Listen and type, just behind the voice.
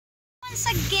Once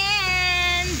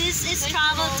again, this is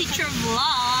Travel Teacher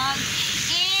Vlog,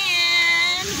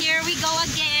 and here we go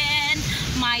again.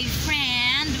 My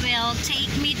friend will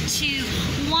take me to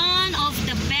one of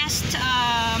the best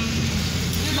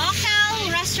local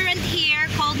restaurant here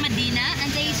called Medina, and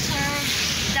they serve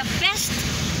the best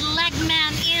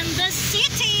LAGMAN in the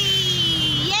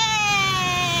city.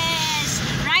 Yes!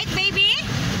 Right, baby?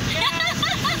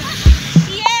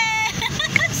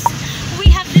 Yes! We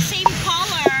have the same color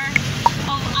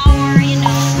of our,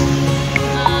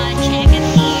 jacket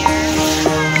here.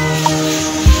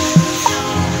 So,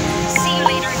 see you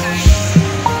later, guys.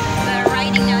 We're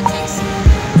riding now taxi.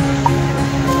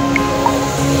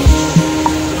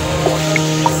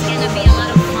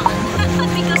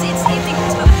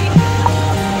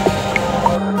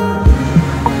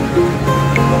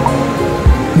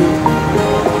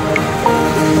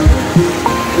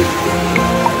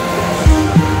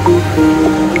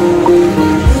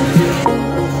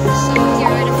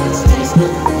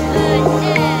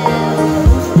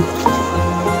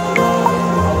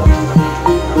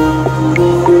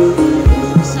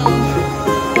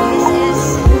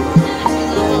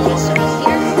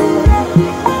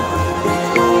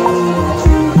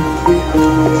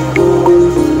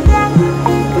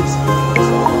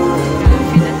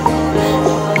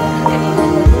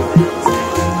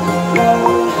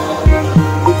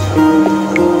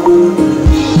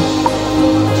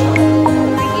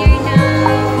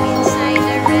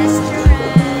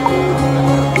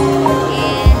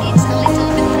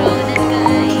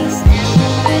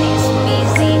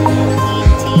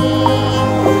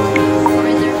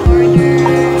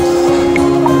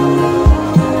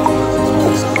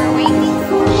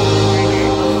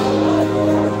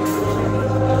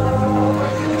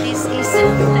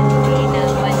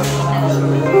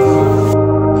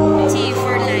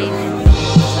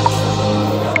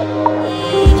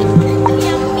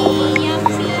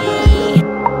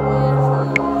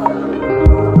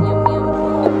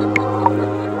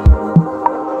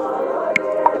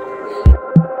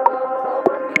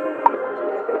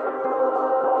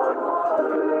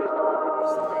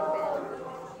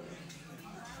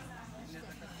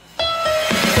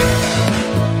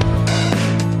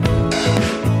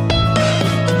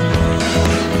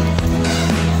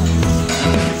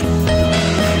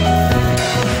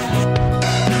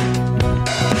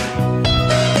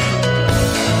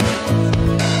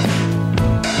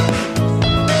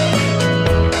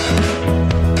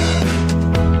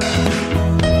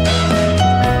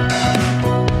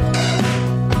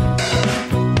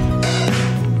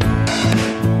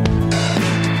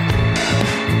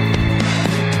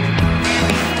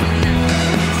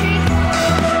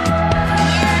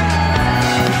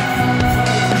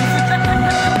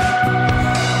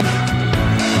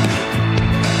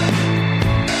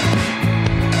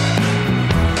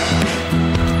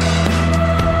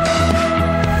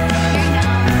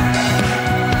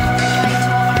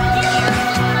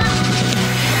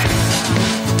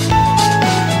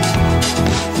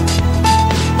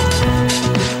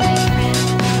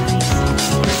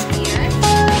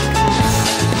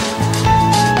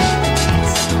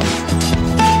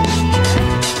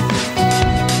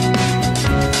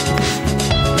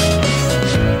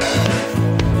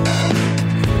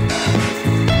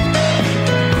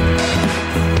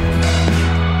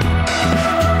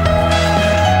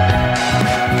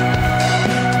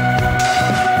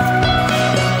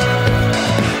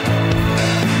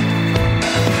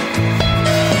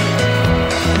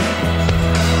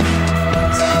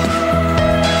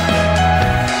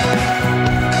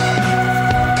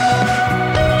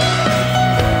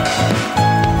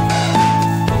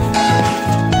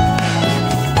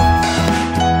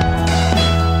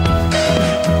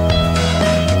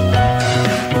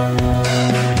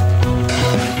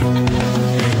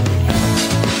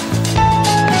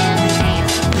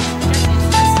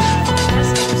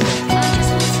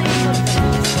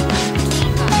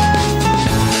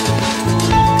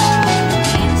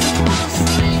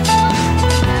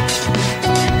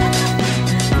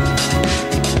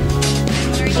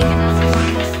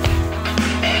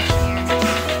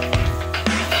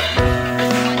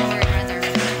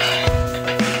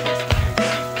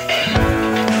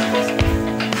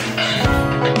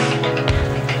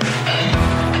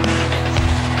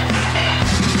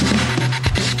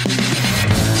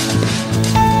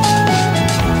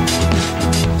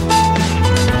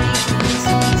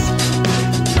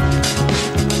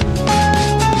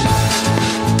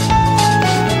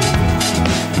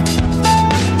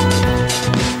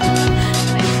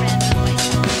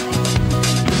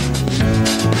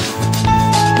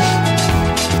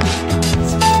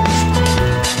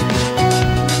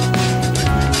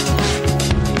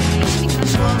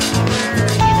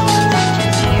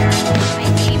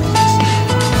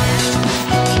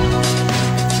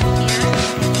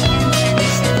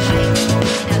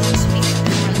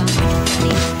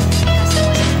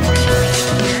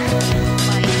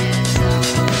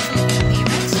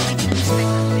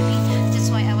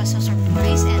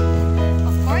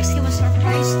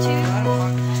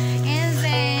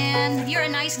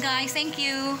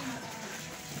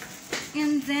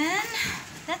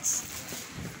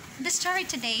 that's the story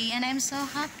today, and I'm so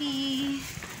happy,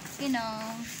 you know.